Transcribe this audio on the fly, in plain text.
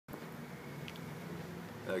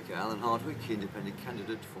Okay, Alan Hardwick, independent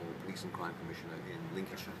candidate for Police and Crime Commissioner in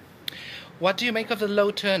Lincolnshire. What do you make of the low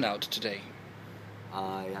turnout today?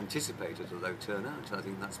 I anticipated a low turnout. I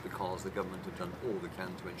think that's because the government have done all they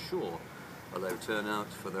can to ensure a low turnout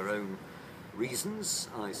for their own reasons.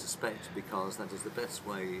 I suspect because that is the best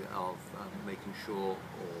way of making sure, or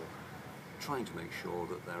trying to make sure,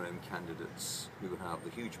 that their own candidates who have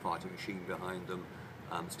the huge party machine behind them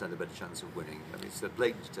stand a better chance of winning. And it's a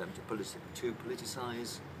blatant attempt to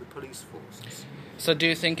politicise the police forces. So do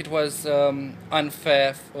you think it was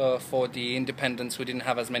unfair for the independents who didn't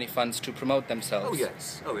have as many funds to promote themselves? Oh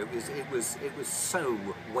yes. Oh, it was so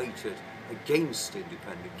weighted against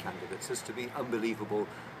independent candidates as to be unbelievable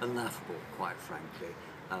and laughable, quite frankly.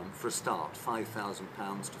 For a start,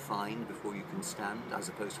 £5,000 to fine before you can stand, as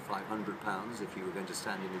opposed to £500 if you were going to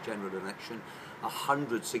stand in a general election.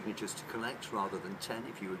 100 signatures to collect rather than 10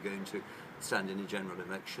 if you were going to stand in a general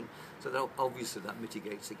election. So obviously that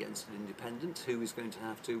mitigates against an independent who is going to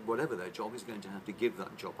have to, whatever their job, is going to have to give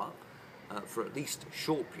that job up for at least a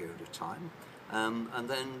short period of time, and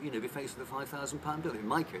then be faced with a £5,000 bill. In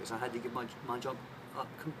my case, I had to give my job up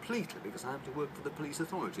completely because I have to work for the police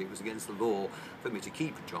authority. It was against the law for me to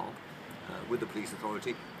keep a job with the police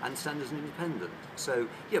authority and stand as an independent. So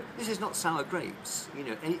yeah, this is not sour grapes.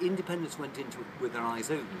 Independents went into it with their eyes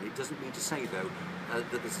open. It doesn't mean to say though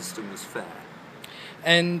that the system was fair.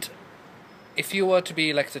 And if you were to be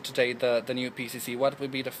elected today, the new PCC, what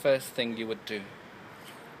would be the first thing you would do?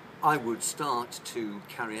 I would start to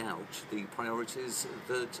carry out the priorities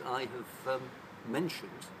that I have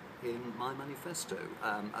mentioned in my manifesto,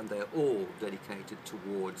 and they're all dedicated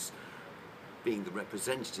towards being the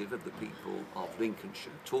representative of the people of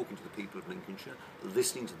Lincolnshire, talking to the people of Lincolnshire,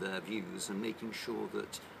 listening to their views, and making sure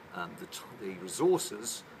that the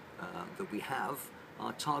resources that we have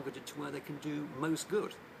are targeted to where they can do most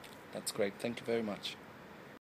good. That's great. Thank you very much.